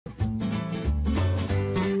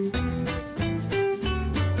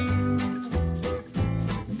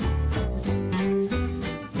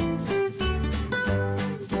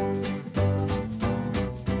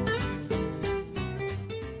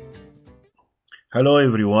Hello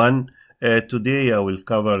everyone. Today I will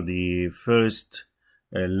cover the first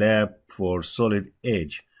lab for Solid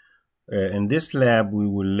Edge. In this lab we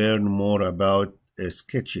will learn more about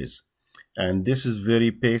sketches, and this is very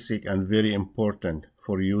basic and very important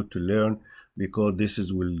for you to learn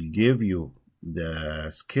because will give you the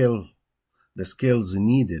skills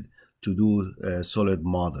needed to do solid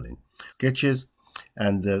modeling. Sketches,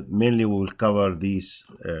 and mainly we will cover these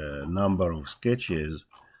number of sketches,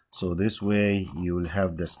 so this way you will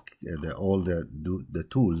have all the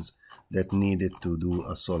tools that needed to do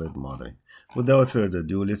a solid modeling. Without further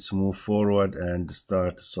ado, let's move forward and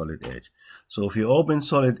start Solid Edge. So if you open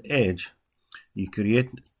Solid Edge, you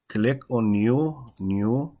click on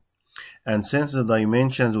new, and since the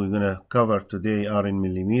dimensions we're going to cover today are in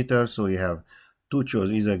millimeters, so you have to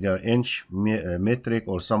choose either your inch, metric,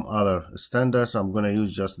 or some other standard. So I'm going to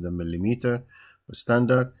use just the millimeter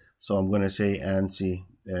standard. So I'm going to say ANSI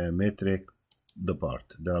metric, the part,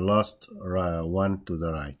 the last one to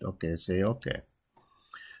the right. Okay, say okay.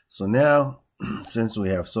 So now since we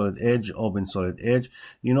have Solid Edge, open Solid Edge,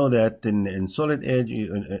 you know that in Solid Edge,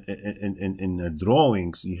 in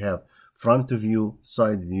drawings, you have front view,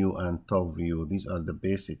 side view, and top view. These are the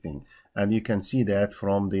basic things, and you can see that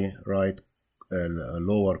from the right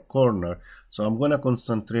lower corner. So I'm going to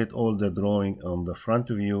concentrate all the drawing on the front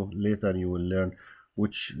view. Later you will learn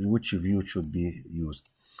which view should be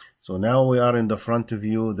used. So now we are in the front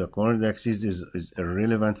view. The coordinate axis is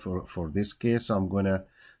irrelevant for this case, so I'm going to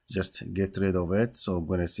just get rid of it. So I'm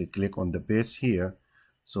going to say click on the base here,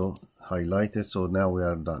 so highlight it. So now we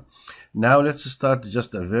are done. Now let's start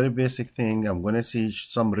just a very basic thing. I'm going to see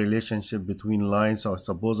some relationship between lines. So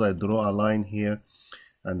suppose I draw a line here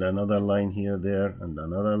and another line here, there, and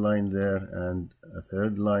another line there, and a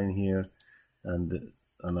third line here, and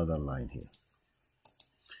another line here.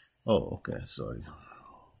 Oh, okay, sorry.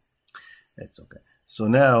 It's okay. So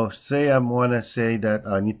now say I want to say that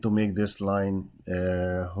I need to make this line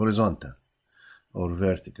horizontal or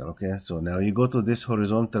vertical. Okay, so now you go to this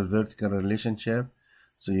horizontal vertical relationship,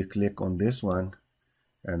 so you click on this one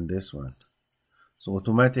and this one, so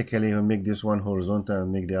automatically you make this one horizontal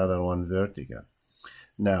and make the other one vertical.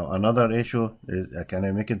 Now another issue is can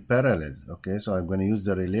I make it parallel? Okay, so I'm going to use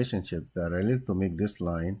the relationship parallel to make this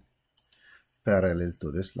line parallel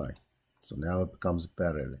to this line. So now it becomes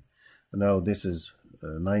parallel. Now this is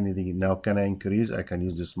 90 degrees. Now can I increase? I can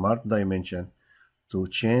use the smart dimension to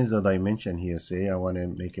change the dimension here. Say I want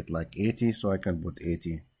to make it like 80, so I can put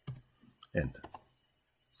 80, enter.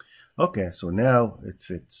 Okay, so now it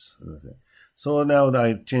fits. So now that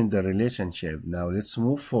I've changed the relationship, now let's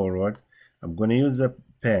move forward. I'm going to use the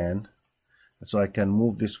pen so I can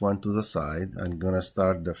move this one to the side. I'm going to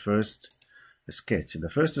start the first sketch. The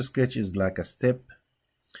first sketch is like a step,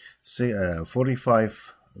 say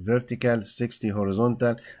 45 vertical, 60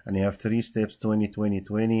 horizontal, and you have 3 steps: 20 20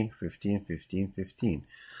 20, 15 15 15.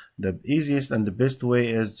 The easiest and the best way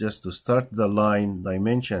is just to start the line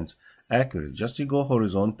dimensions accurate. Just you go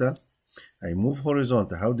horizontal, I move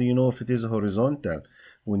horizontal. How do you know if it is horizontal?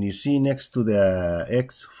 When you see next to the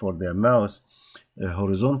X for the mouse, a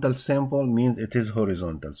horizontal symbol means it is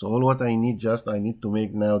horizontal. So all what I need, I need to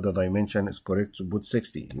make now the dimension is correct, to put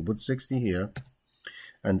 60. You put 60 here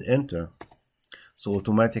and enter. So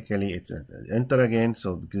automatically it's enter again.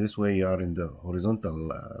 So this way you are in the horizontal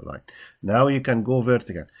line. Now you can go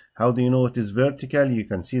vertical. How do you know it is vertical? You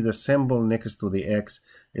can see the symbol next to the X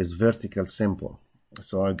is vertical symbol.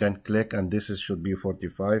 So I can click, and this should be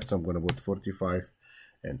 45. So I'm going to put 45,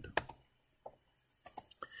 enter.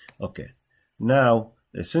 Okay. Now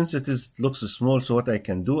since it looks small, so what I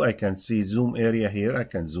can do, I can see zoom area here. I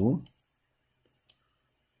can zoom.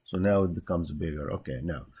 So now it becomes bigger. Okay,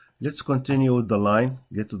 now let's continue with the line.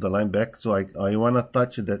 Get to the line back. So I want to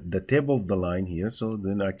touch the tip of the line here. So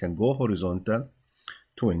then I can go horizontal,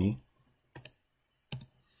 20,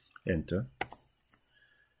 enter,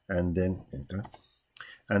 and then enter,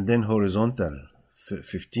 and then horizontal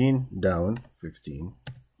 15 down, 15,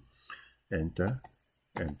 enter,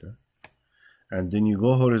 enter, and then you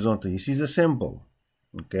go horizontal. You see the symbol,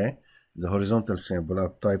 okay, the horizontal symbol. I'll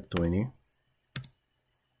type 20.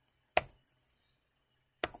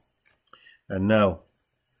 And now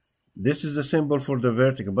this is the symbol for the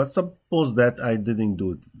vertical, but suppose that I didn't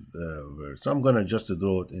do it, so I'm gonna just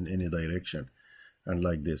draw it in any direction, and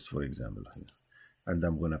like this, for example, here, and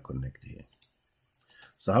I'm gonna connect here.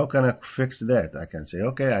 So how can I fix that? I can say,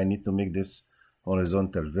 okay, I need to make this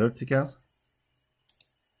horizontal vertical,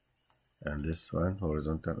 and this one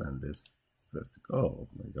horizontal, and this vertical. Oh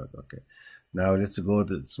my God, okay. Now let's go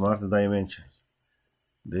to smart dimension.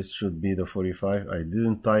 This should be the 45. I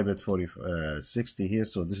didn't type it 60 here,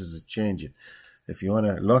 so this is a change. If you want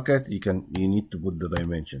to lock it, you need to put the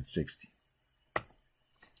dimension 60.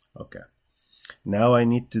 Okay. Now I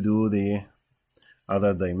need to do the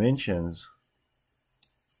other dimensions.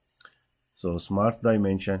 So smart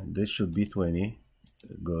dimension, this should be 20.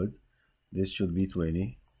 Good. This should be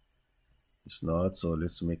 20. It's not, so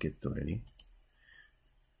let's make it 20.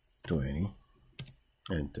 20.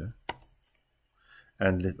 Enter.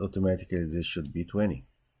 And automatically this should be 20.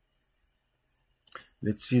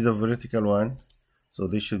 Let's see the vertical one. So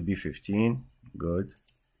this should be 15. Good.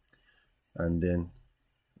 And then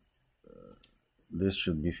this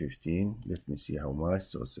should be 15. Let me see how much.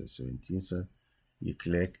 So it's 17. So you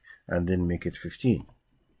click and then make it 15.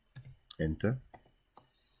 Enter.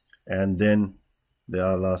 And then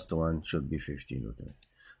the last one should be 15. Okay.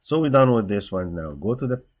 So we're done with this one. Now go to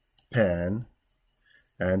the pan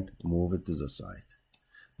and move it to the side.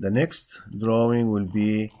 The next drawing will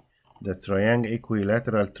be the triangle,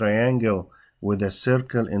 equilateral triangle with a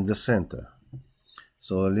circle in the center.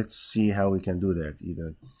 So let's see how we can do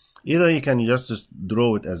that. Either you can just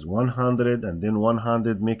draw it as 100 and then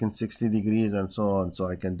 100 making 60 degrees and so on. So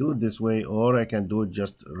I can do it this way, or I can do it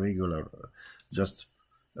just regular, just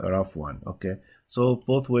a rough one. Okay, so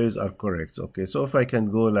both ways are correct. Okay, so if I can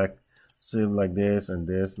go like same like this and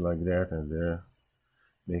this like that and there,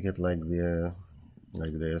 make it like there,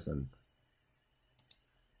 like this, and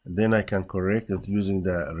then I can correct it using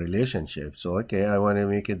the relationship. So okay, I want to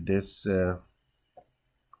make it this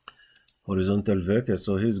horizontal vertical.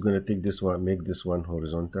 So he's going to take this one, make this one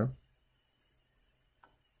horizontal.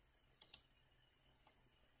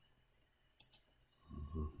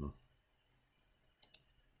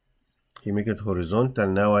 He make it horizontal.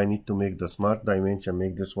 Now I need to make the smart dimension,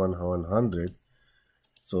 make this one 100.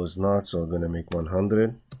 So it's not, so I'm going to make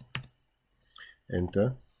 100.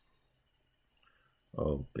 Enter.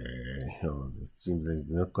 Okay, oh, it seems like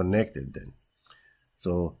they're not connected then.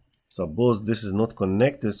 So suppose this is not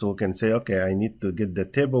connected, so we can say, okay, I need to get the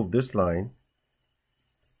tip of this line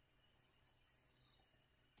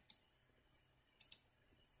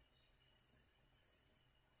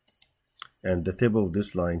and the tip of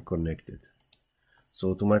this line connected.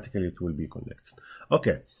 So automatically it will be connected.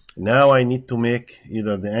 Okay, now I need to make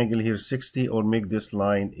either the angle here 60 or make this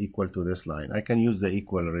line equal to this line. I can use the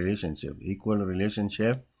equal relationship,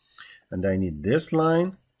 and I need this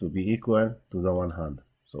line to be equal to the 100.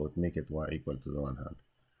 So it make it equal to the 100.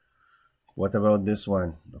 What about this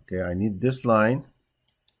one? Okay, I need this line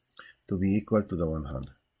to be equal to the 100.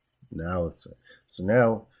 Now, so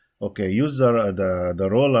now, okay, use the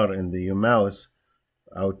roller in your mouse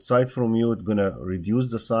outside from you. It's gonna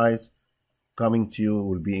reduce the size. Coming to you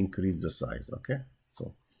will be increase the size. Okay,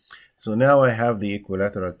 so now I have the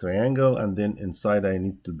equilateral triangle, and then inside I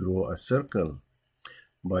need to draw a circle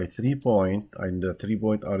by 3 points, and the 3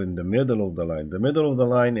 points are in the middle of the line. The middle of the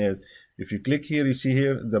line is, if you click here, you see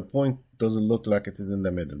here the point doesn't look like it is in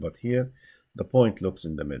the middle, but here the point looks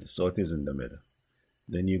in the middle, so it is in the middle.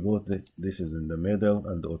 Then you go to this is in the middle,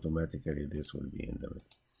 and automatically this will be in the middle.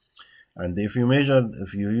 And if you measure,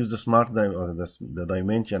 if you use the smart or the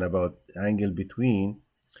dimension about angle between,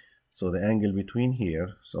 so the angle between here,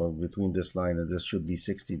 so between this line and this should be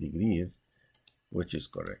 60 degrees, which is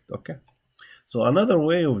correct. Okay, so another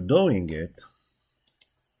way of doing it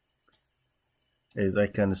is I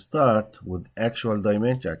can start with actual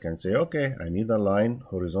dimension. I can say, okay, I need a line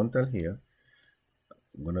horizontal here.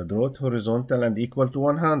 I'm gonna draw it horizontal and equal to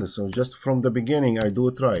 100. So just from the beginning I do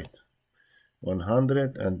it right,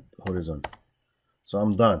 100 and horizontal. So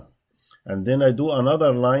I'm done. And then I do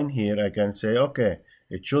another line here. I can say, okay,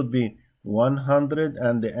 it should be 100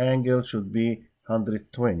 and the angle should be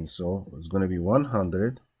 120. So it's going to be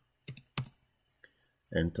 100.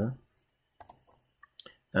 Enter.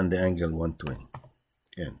 And the angle 120.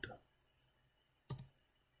 Enter.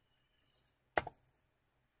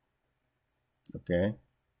 Okay.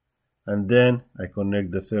 And then I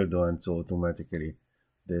connect the third one, so automatically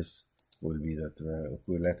this will be the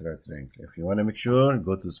equilateral triangle. If you want to make sure,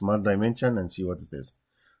 go to smart dimension and see what it is.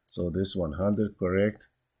 So this 100 correct,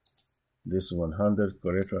 this 100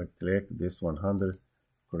 correct, right click, this 100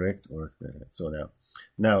 correct, or so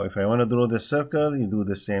now if I want to draw the circle, you do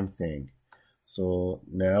the same thing. So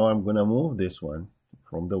now I'm gonna move this one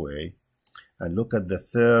from the way and look at the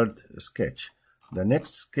third sketch. The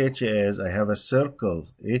next sketch is I have a circle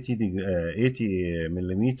 80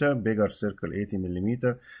 millimeter, bigger circle 80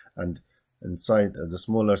 millimeter, and inside the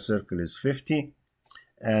smaller circle is 50,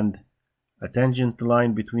 and a tangent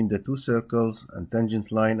line between the two circles and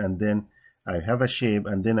tangent line, and then I have a shape,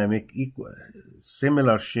 and then I make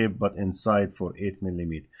similar shape but inside for 8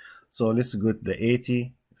 millimeter. So let's go to the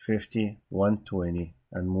 80, 50, 120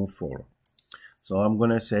 and move forward. So I'm going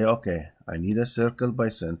to say, okay, I need a circle by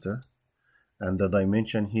center, and the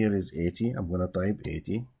dimension here is 80. I'm going to type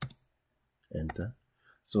 80, enter.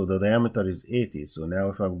 So the diameter is 80. So now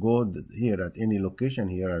if I go here at any location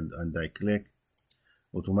here and I click,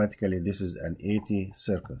 automatically this is an 80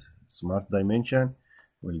 circle. Smart Dimension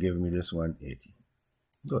will give me this one 80.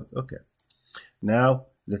 Good, okay. Now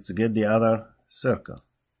let's get the other circle.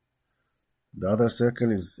 The other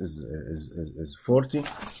circle is 40.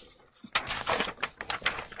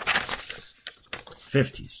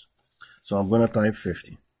 50s. So I'm going to type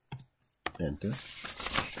 50. Enter.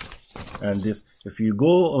 And this, if you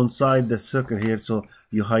go inside the circle here, so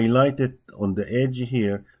you highlight it on the edge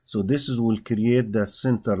here, so this will create the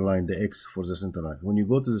center line, the X for the center line. When you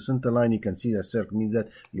go to the center line, you can see the circle means that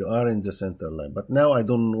you are in the center line. But now I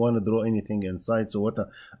don't want to draw anything inside, so what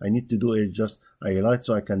I need to do is just highlight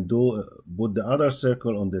so I can put the other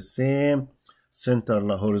circle on the same center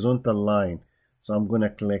horizontal line. So I'm going to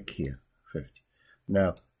click here, 50.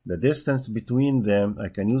 Now, the distance between them, I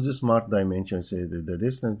can use the Smart Dimension, say that the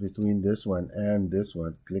distance between this one and this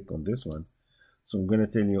one, click on this one. So I'm going to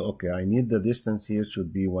tell you, okay, I need the distance here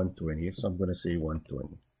should be 120. So I'm going to say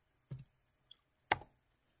 120.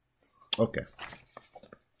 Okay.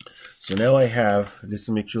 So now I have, let's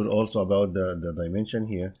make sure also about the dimension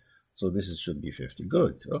here. So this should be 50.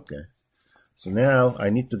 Good. Okay. So now I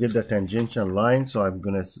need to get the tangential line. So I'm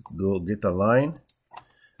going to go get a line.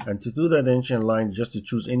 And to do the tangential line, just to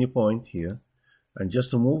choose any point here, and just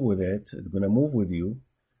to move with it, it's going to move with you,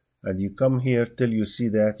 and you come here till you see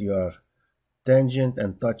that you are tangent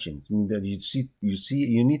and touching. It means that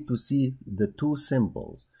you need to see the two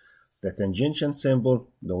symbols, the tangential symbol,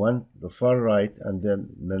 the far right, and then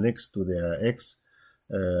the next to the X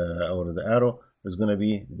or the arrow is going to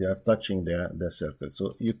be they are touching the circle. So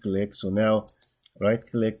you click. So now right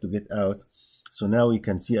click to get out. So now you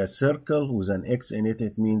can see a circle with an X in it.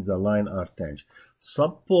 It means the line are tangent.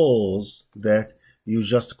 Suppose that you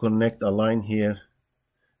just connect a line here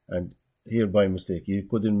and here by mistake. You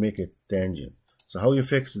couldn't make it tangent. So how you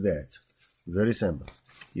fix that? Very simple.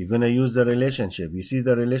 You're going to use the relationship. You see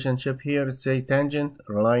the relationship here? Say tangent,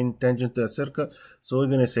 line tangent to a circle. So we're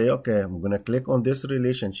going to say, okay, I'm going to click on this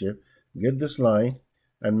relationship, get this line,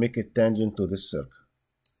 and make it tangent to this circle.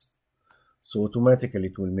 So automatically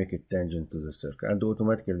it will make it tangent to the circle, and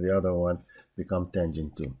automatically the other one become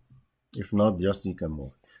tangent too. If not, just you can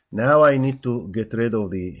move. Now I need to get rid of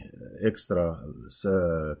the extra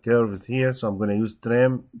curves here, so I'm going to use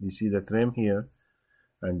trim. You see the trim here,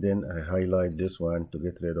 and then I highlight this one to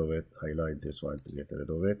get rid of it, highlight this one to get rid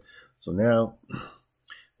of it. So now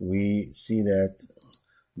we see that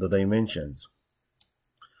the dimensions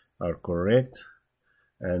are correct,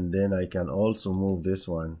 and then I can also move this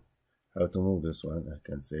one. How to move this one? I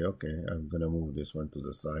can say, okay, I'm going to move this one to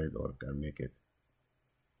the side, or can make it.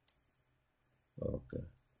 Okay.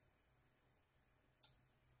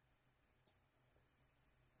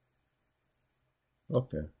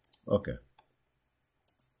 Okay. Okay.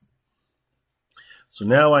 So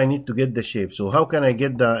now I need to get the shape. So how can I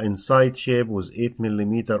get the inside shape with 8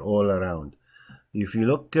 mm all around? If you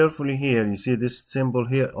look carefully here, you see this symbol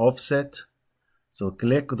here, offset. So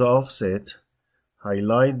click the offset.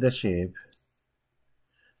 Highlight the shape,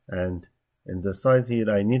 and in the side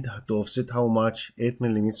here I need to offset how much, 8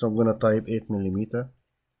 mm. So I'm going to type 8 mm,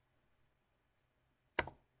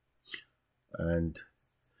 and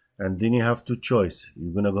then you have to choice.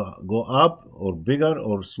 You're going to go up or bigger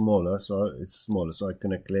or smaller. So it's smaller, so I'm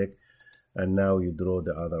going to click, and now you draw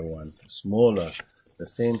the other one smaller, the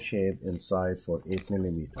same shape inside for 8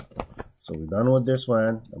 mm. So we're done with this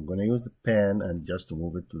one. I'm going to use the pen and just to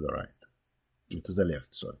move it to the right. To the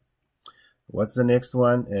left, sorry. What's the next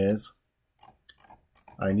one is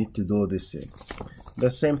I need to do this thing. The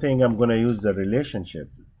same thing, I'm going to use the relationship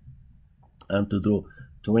and to do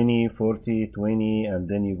 20, 40, 20, and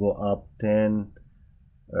then you go up 10,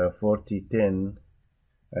 40, 10,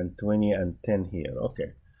 and 20 and 10 here.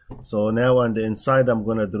 Okay. So now on the inside, I'm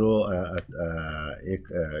going to draw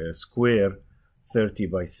a square 30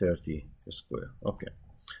 by 30 square. Okay.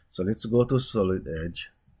 So let's go to solid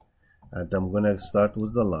edge. And I'm going to start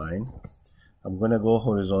with the line. I'm going to go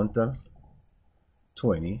horizontal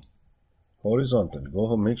 20. Horizontal.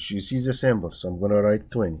 Go make sure you see the symbol. So I'm going to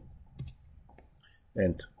write 20.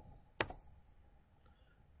 Enter.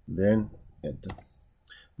 Then enter.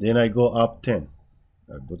 Then I go up 10.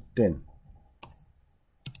 I put 10.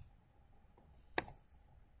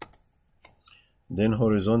 Then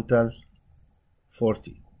horizontal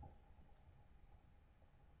 40.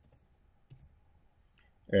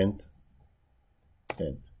 And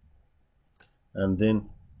then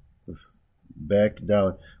back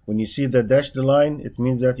down. When you see the dashed line, it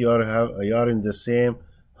means that you are in the same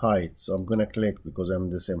height. So I'm gonna click because I'm in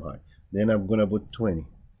the same height. Then I'm gonna put 20.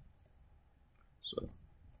 So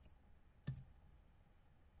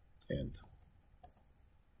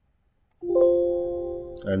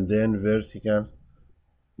and then vertical.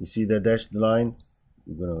 You see the dashed line.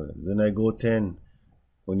 Then I go 10.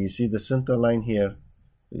 When you see the center line here,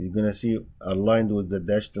 you're gonna see aligned with the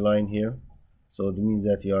dashed line here. So it means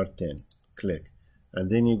that you are 10. Click, and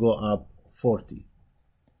then you go up 40.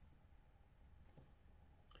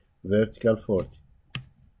 Vertical 40.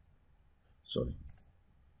 Sorry.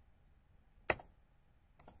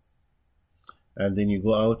 And then you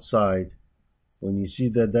go outside. When you see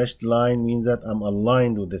the dashed line, means that I'm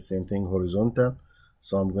aligned with the same thing, horizontal.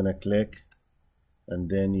 So I'm gonna click, and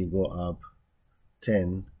then you go up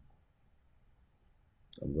 10.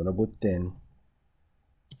 I'm gonna put 10.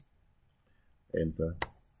 Enter.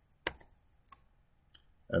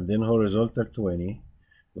 And then horizontal 20.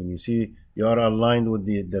 When you see you are aligned with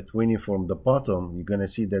the 20 from the bottom, you're gonna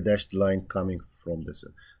see the dashed line coming from this.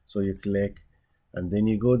 So you click, and then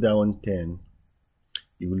you go down 10.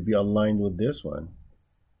 You will be aligned with this one.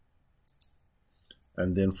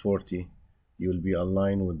 And then 40, you will be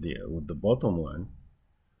aligned with the bottom one.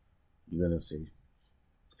 You're gonna say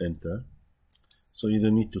enter. So you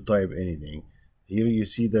don't need to type anything. Here you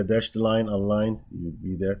see the dashed line aligned, you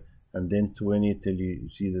be that, and then 20 till you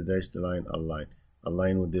see the dashed line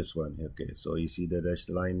align with this one. Okay, so you see the dashed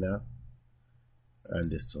line now,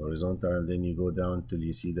 and it's horizontal, and then you go down till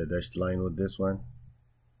you see the dashed line with this one,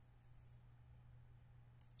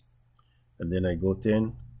 and then I go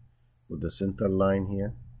 10 with the center line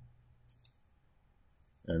here,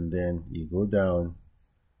 and then you go down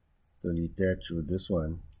till you touch with this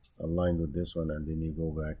one, aligned with this one, and then you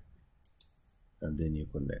go back, and then you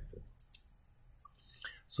connect it.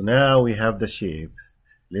 So now we have the shape.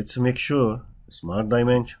 Let's make sure smart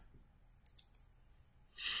dimension.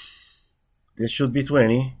 This should be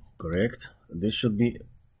 20, correct? This should be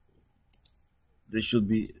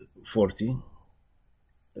 40.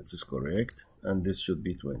 That is correct, and this should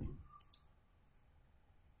be 20.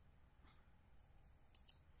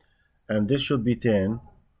 And this should be 10.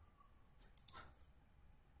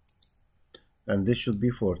 And this should be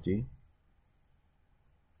 40.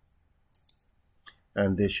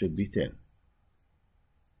 And this should be 10.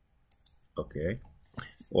 Okay,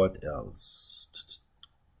 what else?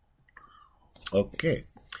 Okay,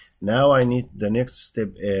 now I need, the next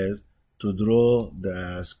step is to draw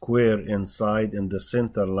the square inside in the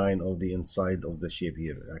center line of the inside of the shape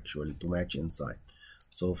here, actually, to match inside.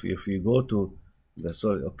 So if you go to the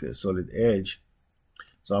solid edge,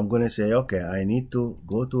 so I'm going to say, okay, I need to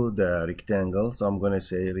go to the rectangle. So I'm going to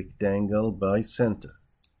say rectangle by center.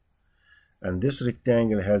 And this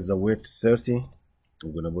rectangle has the width 30.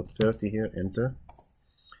 I'm going to put 30 here, enter.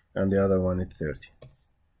 And the other one is 30.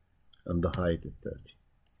 And the height is 30.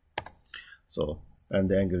 So, and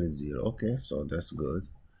the angle is 0. Okay, so that's good.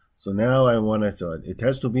 So now I want to, it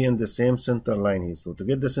has to be in the same center line here. So to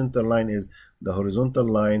get the center line is the horizontal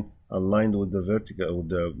line aligned with the vertical, with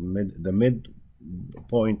the mid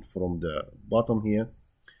point from the bottom here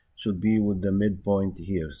should be with the midpoint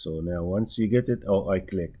here. So now once you get it, I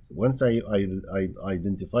click. Once I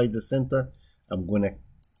identify the center, I'm gonna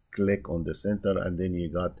click on the center, and then you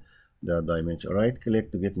got the dimension. Right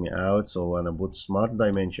click to get me out. So I wanna put smart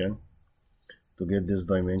dimension to get this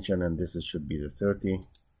dimension, and this should be the 30,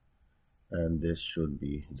 and this should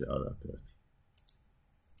be the other 30.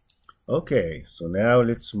 Okay, so now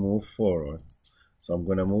let's move forward. So I'm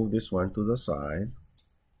gonna move this one to the side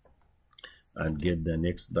and get the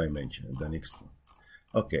next dimension, the next one.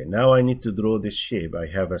 Okay, now I need to draw this shape. I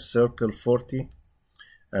have a circle 40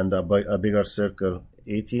 and a bigger circle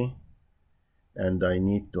 80, and I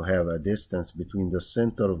need to have a distance between the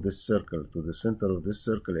center of this circle to the center of this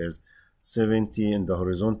circle is 70 in the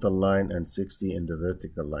horizontal line and 60 in the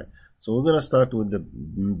vertical line. So we're gonna start with the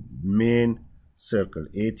main circle,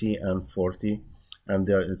 80 and 40, and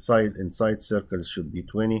the inside circles should be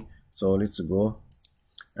 20. So let's go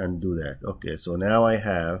and do that. Okay, so now I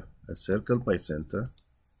have a circle by center,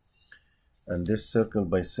 and this circle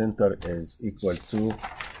by center is equal to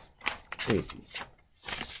 80.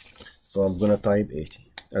 So I'm gonna type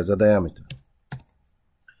 80 as a diameter,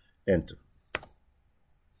 enter.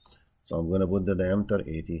 So I'm gonna put the diameter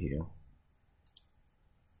 80 here.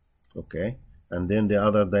 Okay, and then the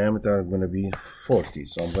other diameter is gonna be 40.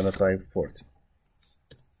 So I'm gonna type 40,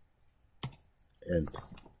 enter.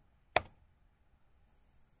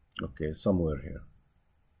 Okay, somewhere here.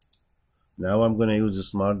 Now I'm going to use the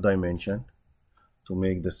smart dimension to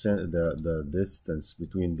make the distance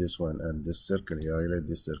between this one and this circle here. Highlight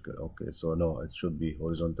this circle. Okay, so no, it should be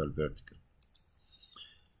horizontal vertical.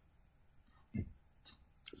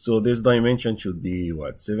 So this dimension should be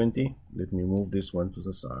what, 70? Let me move this one to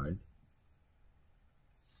the side.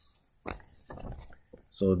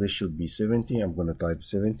 So this should be 70. I'm going to type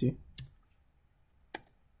 70.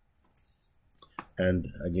 And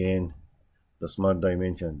again, the smart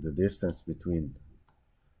dimension, the distance between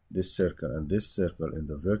this circle and this circle in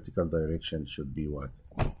the vertical direction should be what?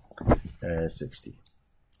 60.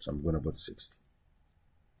 So I'm going to put 60.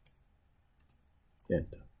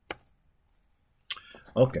 Enter.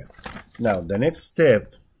 Okay. Now the next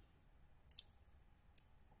step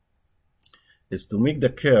is to make the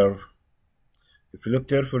curve. If you look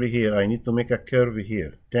carefully here, I need to make a curve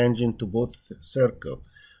here, tangent to both circle,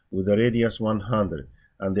 with a radius 100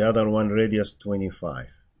 and the other one radius 25.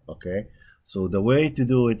 Okay, so the way to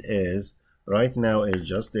do it is right now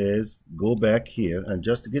is go back here and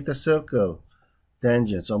just get a circle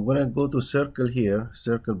tangent. So I'm going to go to circle here,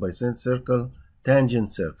 circle by circle,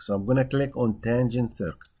 tangent circle. So I'm going to click on tangent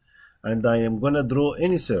circle and I am going to draw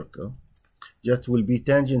any circle, just will be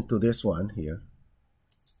tangent to this one here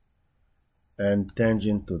and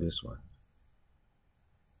tangent to this one.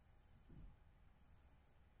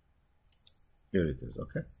 Here it is.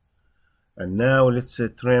 Okay, and now let's say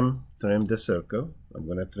trim the circle. I'm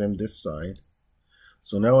going to trim this side.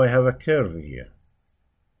 So now I have a curve here,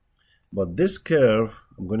 but this curve,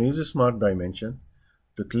 I'm going to use a smart dimension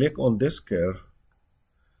to click on this curve.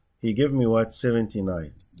 He gave me what?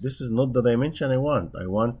 79. This is not the dimension I want. I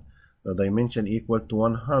want the dimension equal to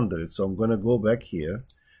 100. So I'm going to go back here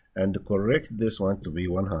and correct this one to be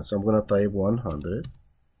 100. So I'm going to type 100,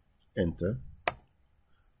 enter.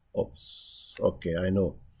 Oops, okay, I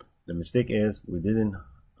know. The mistake is we didn't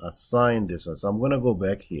assign this one. So I'm going to go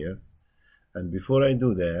back here. And before I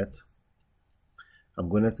do that, I'm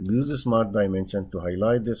going to use the smart dimension to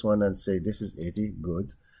highlight this one and say this is 80,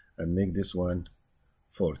 good. And make this one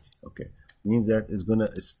 40, okay. Means that it's going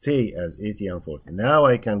to stay as 80 and 40. Now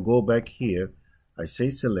I can go back here. I say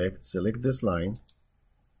select this line.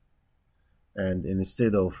 And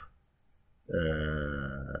instead of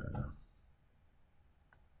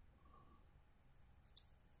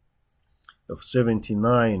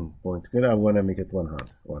 79 point, I want to make it 100.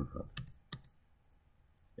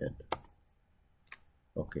 Enter.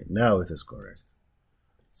 Okay, now it is correct.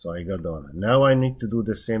 So I got the one. Now I need to do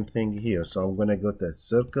the same thing here. So I'm going to go to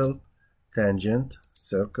circle, tangent,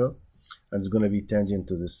 circle, and it's going to be tangent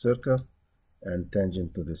to this circle and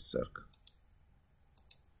tangent to this circle.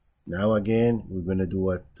 Now again, we're going to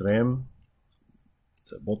do a trim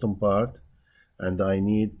the bottom part, and I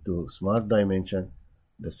need to smart dimension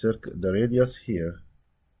the circle, the radius here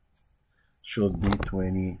should be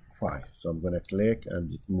 25. So I'm going to click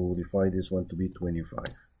and modify this one to be 25.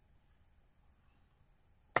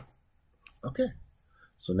 Okay,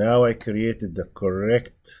 so now I created the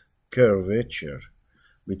correct curvature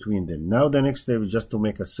between them. Now the next step is just to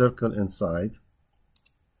make a circle inside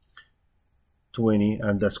 20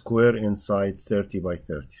 and a square inside 30 by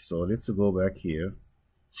 30. So let's go back here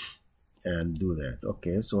and do that.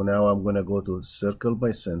 Okay, so now I'm going to go to circle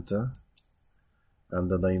by center and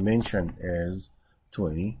the dimension is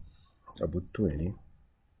 20. I put 20,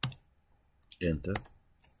 enter,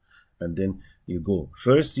 and then you go.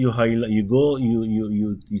 First you highlight, you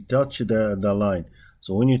touch the line.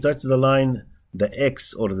 So when you touch the line, the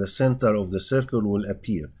X or the center of the circle will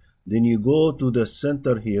appear. Then you go to the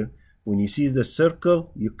center here. When you see the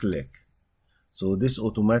circle, you click. So this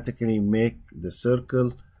automatically make the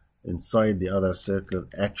circle inside the other circle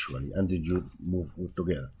actually, and you move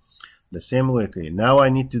together. The same way, okay, now I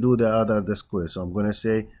need to do the square. So I'm going to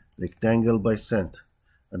say rectangle by center,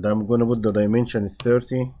 and I'm going to put the dimension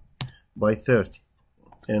 30 by 30,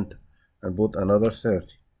 enter, and put another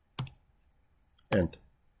 30, enter.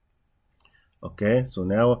 Okay, so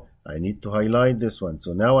now I need to highlight this one.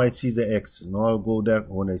 So now I see the X. Now I'll go there.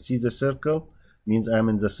 When I see the circle, means I'm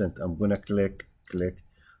in the center. I'm gonna click.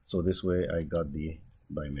 So this way I got the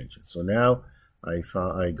dimension. So now I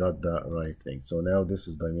got the right thing. So now this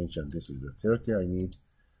is dimension. This is the 30 I need,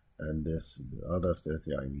 and this the other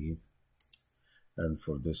 30 I need, and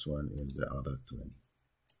for this one is the other 20.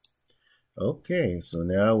 Okay, so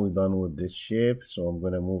now we're done with this shape. So I'm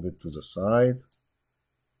gonna move it to the side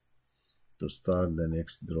to start the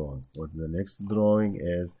next drawing. What the next drawing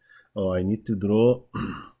is, oh, I need to draw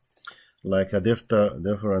like a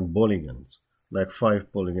different polygons, like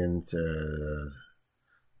 5 polygons,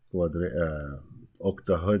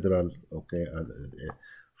 octahedral, okay,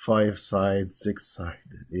 5 sides, 6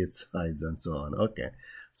 sides, 8 sides, and so on. Okay,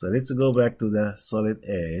 So let's go back to the solid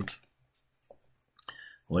edge.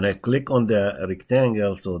 When I click on the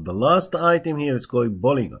rectangle, so the last item here is called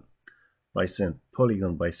polygon by center.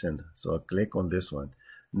 Polygon by center. So I click on this one.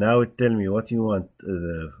 Now it tells me what you want,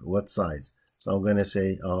 what sides. So I'm gonna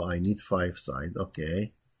say, oh, I need 5 sides.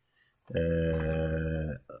 Okay.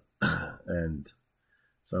 And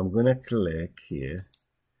so I'm gonna click here,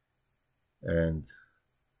 and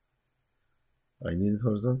I need it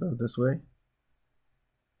horizontal this way.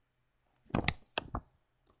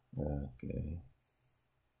 Okay.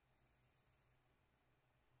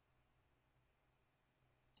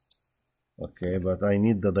 Okay, but I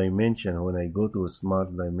need the dimension. When I go to a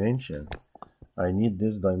smart dimension, I need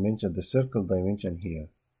this dimension, the circle dimension here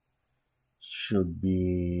should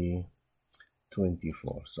be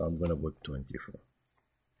 24. So I'm gonna put 24.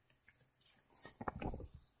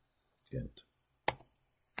 Good.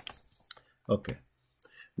 Okay.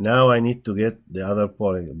 Now I need to get the other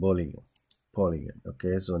polygon.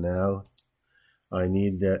 Okay, so now I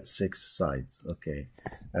need the 6 sides. Okay,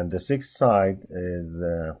 and the 6th side is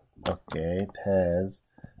okay, it has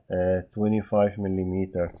 25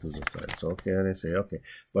 millimeter to the side. So okay, and I say okay,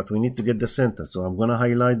 but we need to get the center, so I'm gonna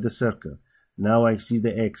highlight the circle. Now I see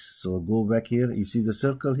the X, so go back here. You see the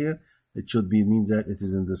circle here, it should be means that it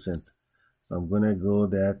is in the center. So I'm gonna go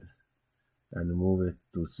that and move it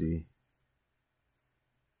to see.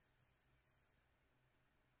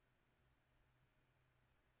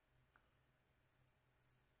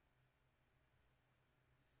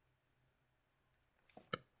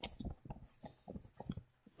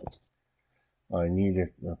 I need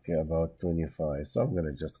it, okay, about 25, so I'm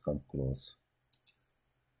gonna just come close.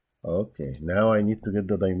 Okay, now I need to get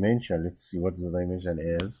the dimension. Let's see what the dimension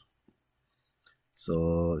is.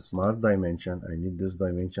 So smart dimension, I need this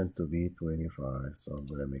dimension to be 25, so I'm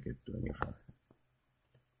gonna make it 25.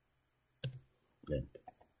 Good.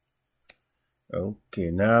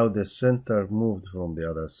 Okay, now the center moved from the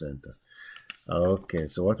other center. Okay,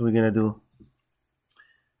 so what we're gonna do,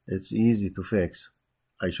 it's easy to fix.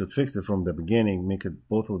 I should fix it from the beginning, make it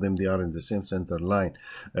both of them, they are in the same center line,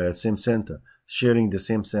 same center, sharing the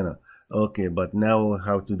same center. Okay, but now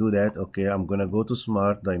how to do that? Okay, I'm gonna go to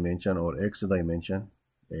smart dimension or X dimension,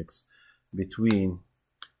 X, between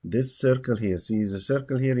this circle here. See the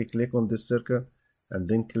circle here, you click on this circle and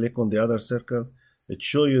then click on the other circle. It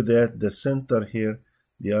shows you that the center here,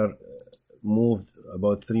 they are moved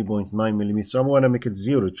about 3.9 millimeters. So I want to make it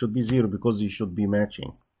 0. It should be 0 because you should be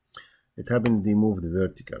matching. It happened they moved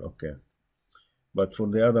vertical. Okay, but for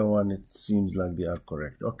the other one it seems like they are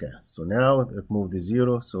correct. Okay, so now it moved to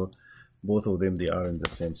 0, so both of them, they are in the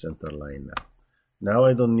same center line now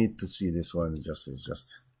I don't need to see this one. It's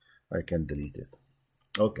just I can delete it.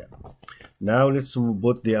 Okay, now let's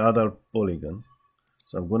put the other polygon.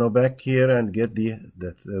 So I'm gonna back here and get the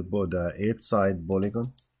 8 side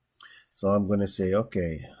polygon. So I'm gonna say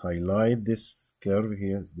okay, highlight this curve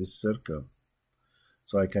here, this circle,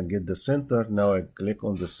 so I can get the center. Now I click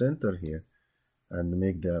on the center here and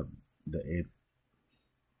make the 8.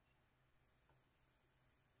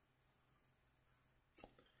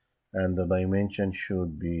 And the dimension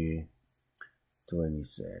should be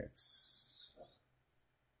 26.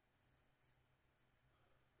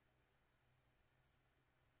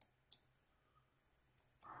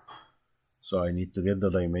 So I need to get the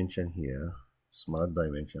dimension here, smart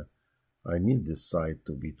dimension. I need this side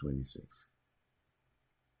to be 26.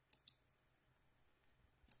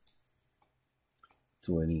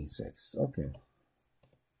 26. Okay.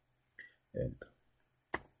 And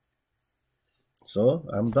so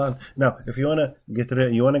I'm done. Now, if you wanna get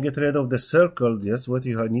rid of the circle, just what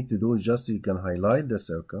you need to do is just you can highlight the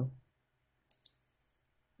circle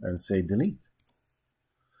and say delete.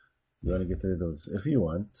 You wanna get rid of this if you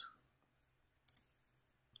want,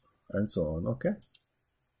 and so on. Okay.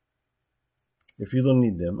 If you don't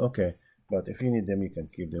need them, okay. But if you need them, you can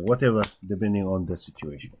keep them. Whatever, depending on the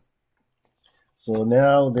situation. So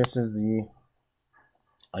now this is the,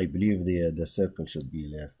 I believe the circle should be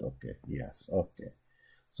left. Okay, yes, okay.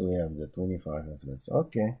 So we have the 25 reference.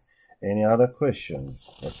 Okay, any other questions?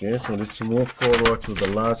 Okay, so let's move forward to the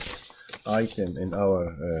last item in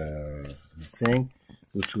our thing,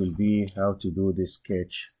 which will be how to do this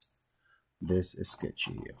sketch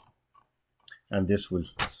here. And this will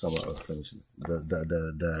somehow finish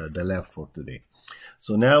the lab for today.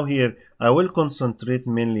 So now here, I will concentrate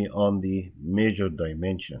mainly on the measure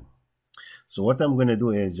dimension. So what I'm going to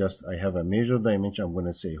do is just, I have a measure dimension. I'm going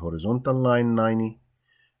to say horizontal line 90.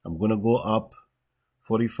 I'm going to go up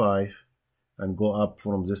 45 and go up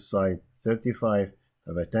from this side 35.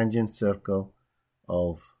 Have a tangent circle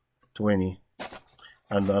of 20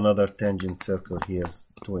 and another tangent circle here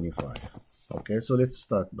 25. Okay, so let's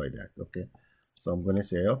start by that. Okay, so I'm going to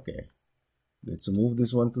say, okay, let's move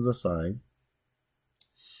this one to the side.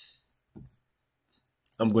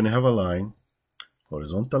 I'm going to have a line,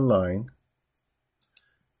 horizontal line,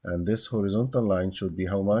 and this horizontal line should be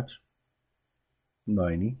how much?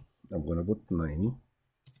 90. I'm going to put 90.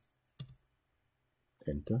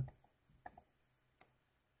 Enter.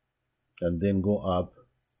 And then go up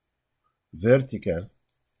vertical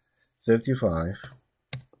 35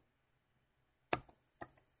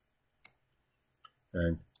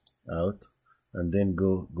 and out, and then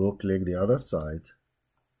go click the other side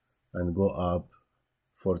and go up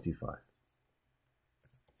 45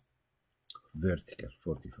 vertical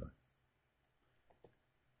 45.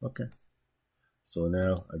 Okay, so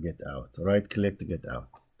now I get out, right click to get out.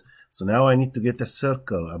 So now I need to get a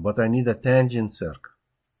circle, but I need a tangent circle,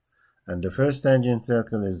 and the first tangent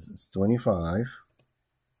circle is 25.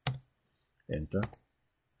 Enter.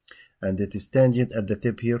 And it is tangent at the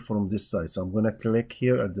tip here from this side, so I'm going to click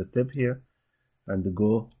here at the tip here and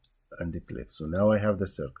go and click. So now I have the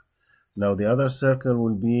circle. Now the other circle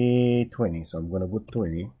will be 20, so I'm going to put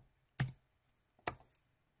 20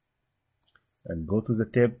 and go to the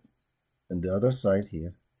tip and the other side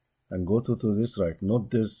here and go to this right, not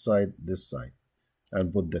this side, this side,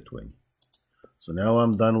 and put the 20. So now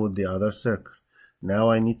I'm done with the other circle. Now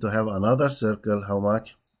I need to have another circle. How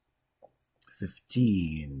much?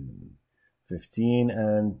 15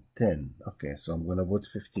 and 10. Okay, so I'm gonna put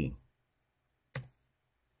 15.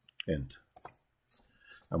 Enter.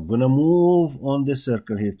 I'm gonna move on the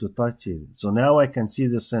circle here to touch it. So now I can see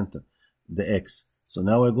the center, the X. So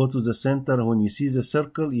now I go to the center. When you see the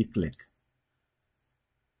circle, you click.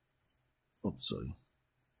 Oops, sorry.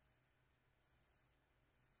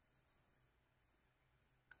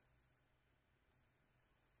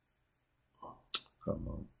 Come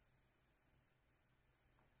on.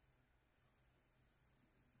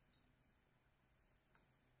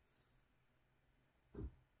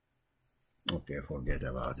 Okay, forget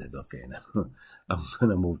about it. Okay, now I'm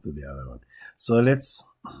gonna move to the other one. So let's,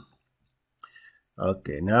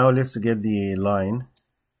 okay, now let's get the line.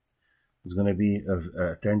 It's gonna be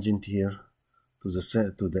a tangent here to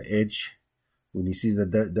the edge. When you see the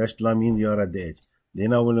dashed line, means you are at the edge.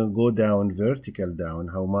 Then I will go down, vertical down.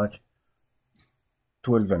 How much?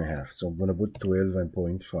 12 and a half. So I'm gonna put 12 and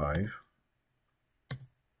 0.5.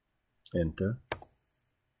 Enter.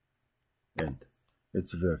 Enter.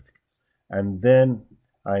 It's vertical. And then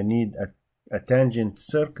I need a tangent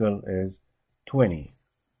circle is 20.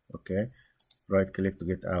 Okay, right click to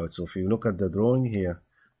get out. So if you look at the drawing here,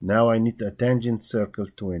 now I need a tangent circle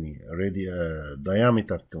 20,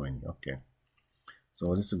 diameter 20. Okay,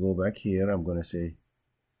 so let's go back here. I'm going to say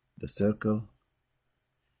the circle,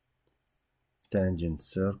 tangent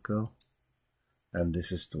circle, and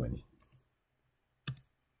this is 20.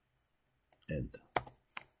 Enter.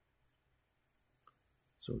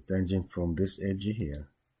 So tangent from this edge here,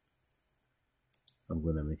 I'm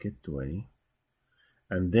going to make it 20.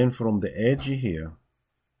 And then from the edge here,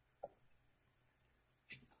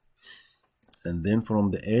 and then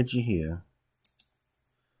from the edge here,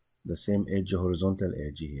 the same edge, horizontal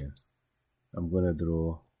edge here, I'm going to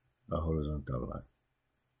draw a horizontal line.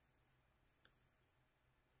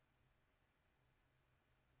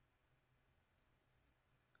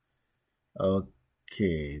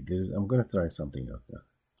 Okay, I'm going to try something else now.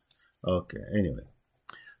 Okay, anyway,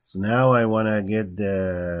 so now I want to get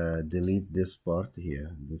delete this part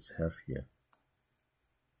here, this half here.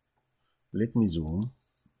 Let me zoom.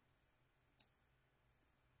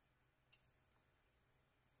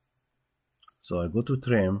 So I go to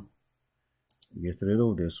trim, get rid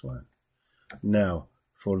of this one. Now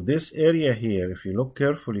for this area here, if you look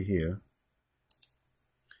carefully here,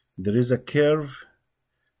 there is a curve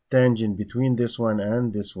tangent between this one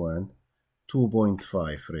and this one,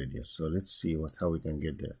 2.5 radius. So let's see how we can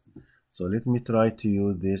get that. So let me try to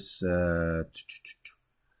use this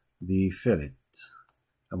the fillet.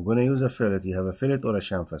 I'm going to use a fillet. You have a fillet or a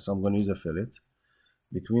chamfer, so I'm going to use a fillet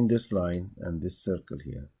between this line and this circle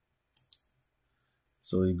here.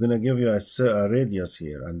 So you're going to give you a radius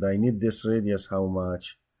here, and I need this radius how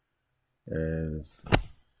much?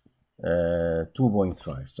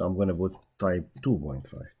 2.5. So I'm going to put type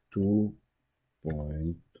 2.5.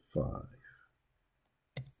 2.5.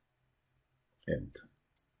 Enter.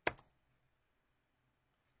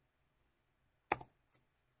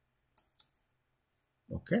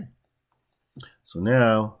 Okay. So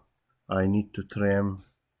now I need to trim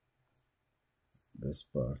this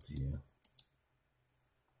part here.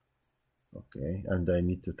 Okay, and I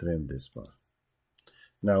need to trim this part.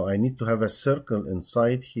 Now I need to have a circle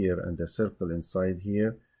inside here and a circle inside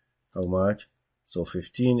here. How much? So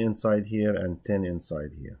 15 inside here and 10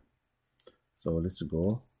 inside here. So let's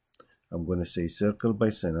go. I'm going to say circle by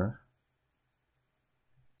center,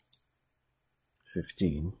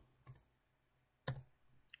 15,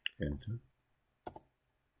 enter.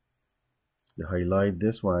 You highlight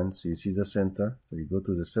this one so you see the center. So you go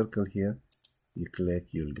to the circle here, you click,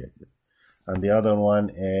 you'll get it. And the other one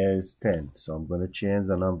is 10. So I'm going to change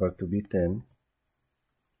the number to be 10,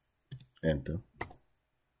 enter.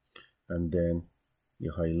 And then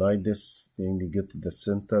you highlight this thing, you get to the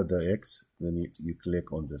center, the X, then you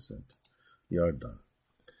click on the center. You are done.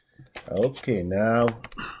 Okay, now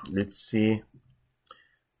let's see.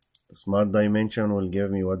 The smart dimension will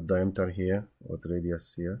give me what diameter here, what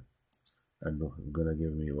radius here, and it's gonna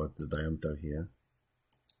give me what the diameter here,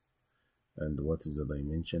 and what is the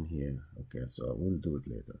dimension here. Okay, so we'll do it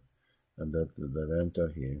later. And that the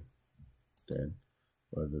diameter here, 10.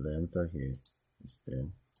 What the diameter here is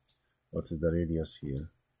 10. What is the radius here?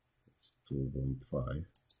 It's 2.5.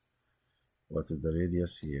 What is the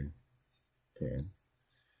radius here? 10.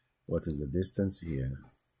 What is the distance here?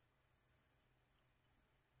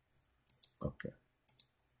 Okay.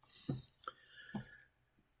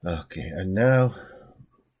 Okay, and now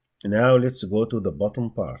let's go to the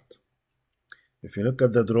bottom part. If you look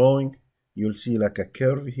at the drawing, you'll see like a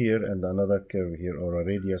curve here and another curve here, or a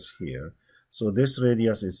radius here. So this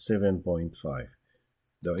radius is 7.5.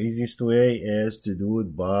 The easiest way is to do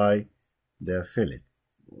it by the fillet.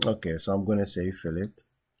 Okay, so I'm going to say fillet.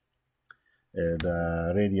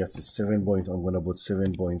 The radius is 7. I'm going to put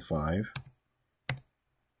 7.5.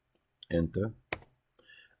 Enter.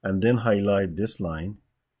 And then highlight this line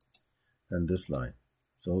and this line.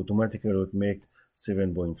 So automatically it would make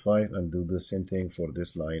 7.5, and do the same thing for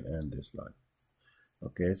this line and this line.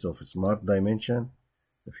 Okay, so for smart dimension,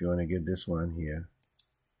 if you want to get this one here,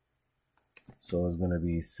 so it's going to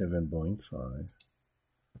be 7.5.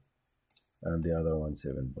 and the other one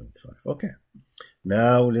 7.5. Okay,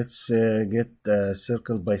 now let's get the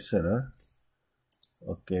circle by center.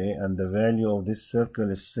 Okay, and the value of this circle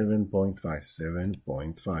is 7.5.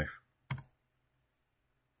 7.5.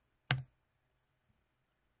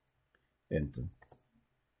 Enter.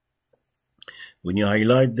 When you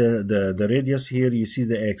highlight the radius here, you see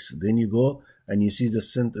the X. Then you go and you see the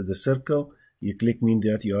circle. You click, mean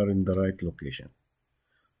that you are in the right location.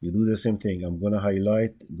 You do the same thing. I'm gonna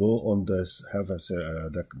highlight, go on this, have a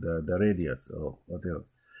the radius or whatever.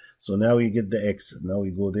 So now you get the X. Now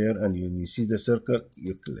you go there and you see the circle,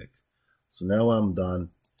 you click. So now I'm done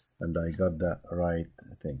and I got the right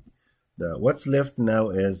thing. What's left now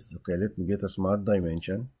is, okay, let me get a smart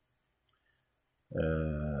dimension.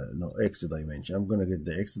 No, X dimension. I'm gonna get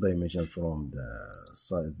the X dimension from the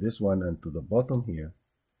side, this one, and to the bottom here.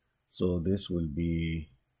 So this will be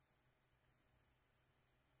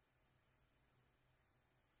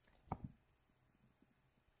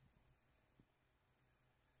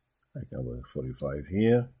I can put 45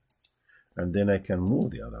 here, and then I can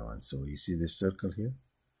move the other one. So you see this circle here?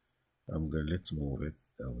 Let's move it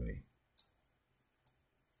away.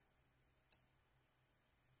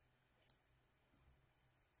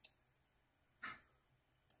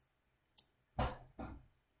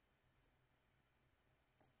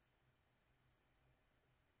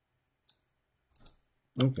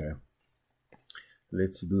 Okay,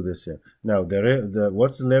 let's do this here. Now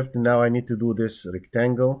what's left now, I need to do this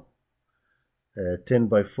rectangle, 10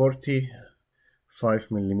 by 40,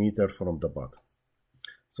 5 millimeter from the bottom.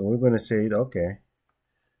 So we're going to say, okay,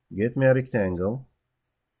 get me a rectangle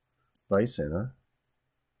by center,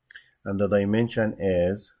 and the dimension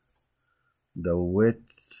is, the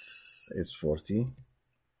width is 40,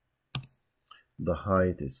 the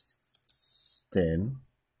height is 10,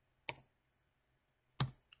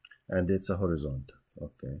 and it's a horizontal.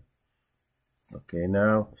 Okay,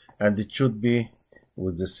 now, and it should be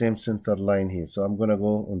with the same center line here. So I'm gonna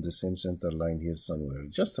go on the same center line here somewhere,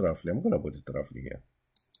 just roughly. I'm gonna put it roughly here.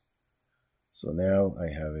 So now I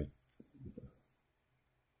have it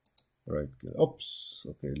right. Oops.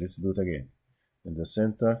 Okay, let's do it again. In the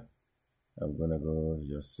center, I'm gonna go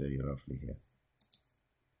just say roughly here.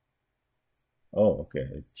 Oh, okay,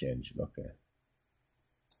 it changed. Okay.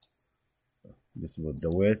 This would, the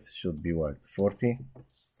width should be what, 40,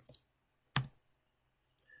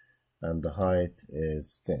 and the height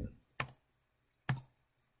is 10.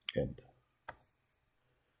 Enter.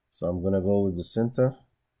 So I'm gonna go with the center,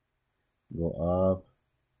 go up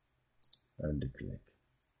and click.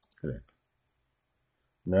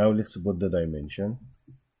 Now let's put the dimension,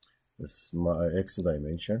 this my X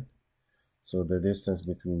dimension. So the distance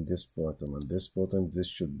between this bottom and this bottom, this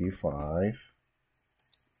should be 5.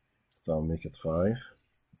 So I'll make it 5.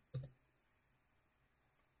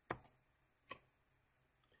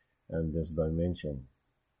 And this dimension,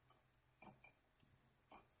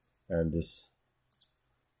 and this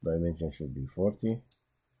dimension should be 40.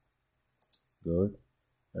 Good.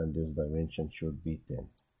 And this dimension should be 10.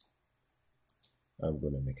 I'm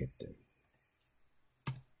going to make it 10.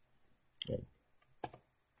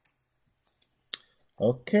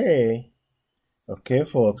 Okay. Okay,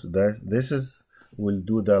 folks, this is, we'll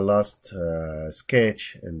do the last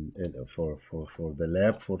sketch for the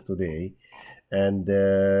lab for today. And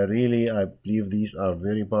really, I believe these are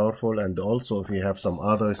very powerful. And also, if you have some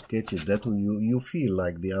other sketches that you feel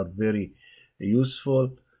like they are very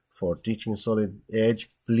useful for teaching Solid Edge,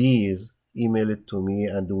 please email it to me,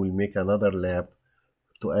 and we'll make another lab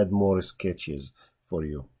to add more sketches for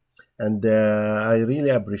you. And I really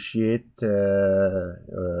appreciate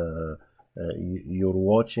your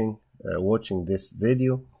watching this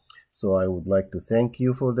video. So I would like to thank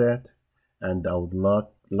you for that, and I would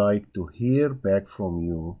like to hear back from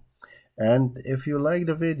you. And if you like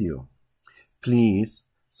the video, please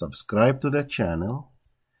subscribe to the channel,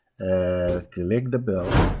 click the bell,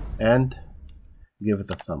 and give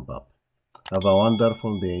it a thumb up. Have a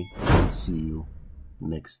wonderful day, and see you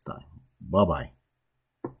next time. Bye bye.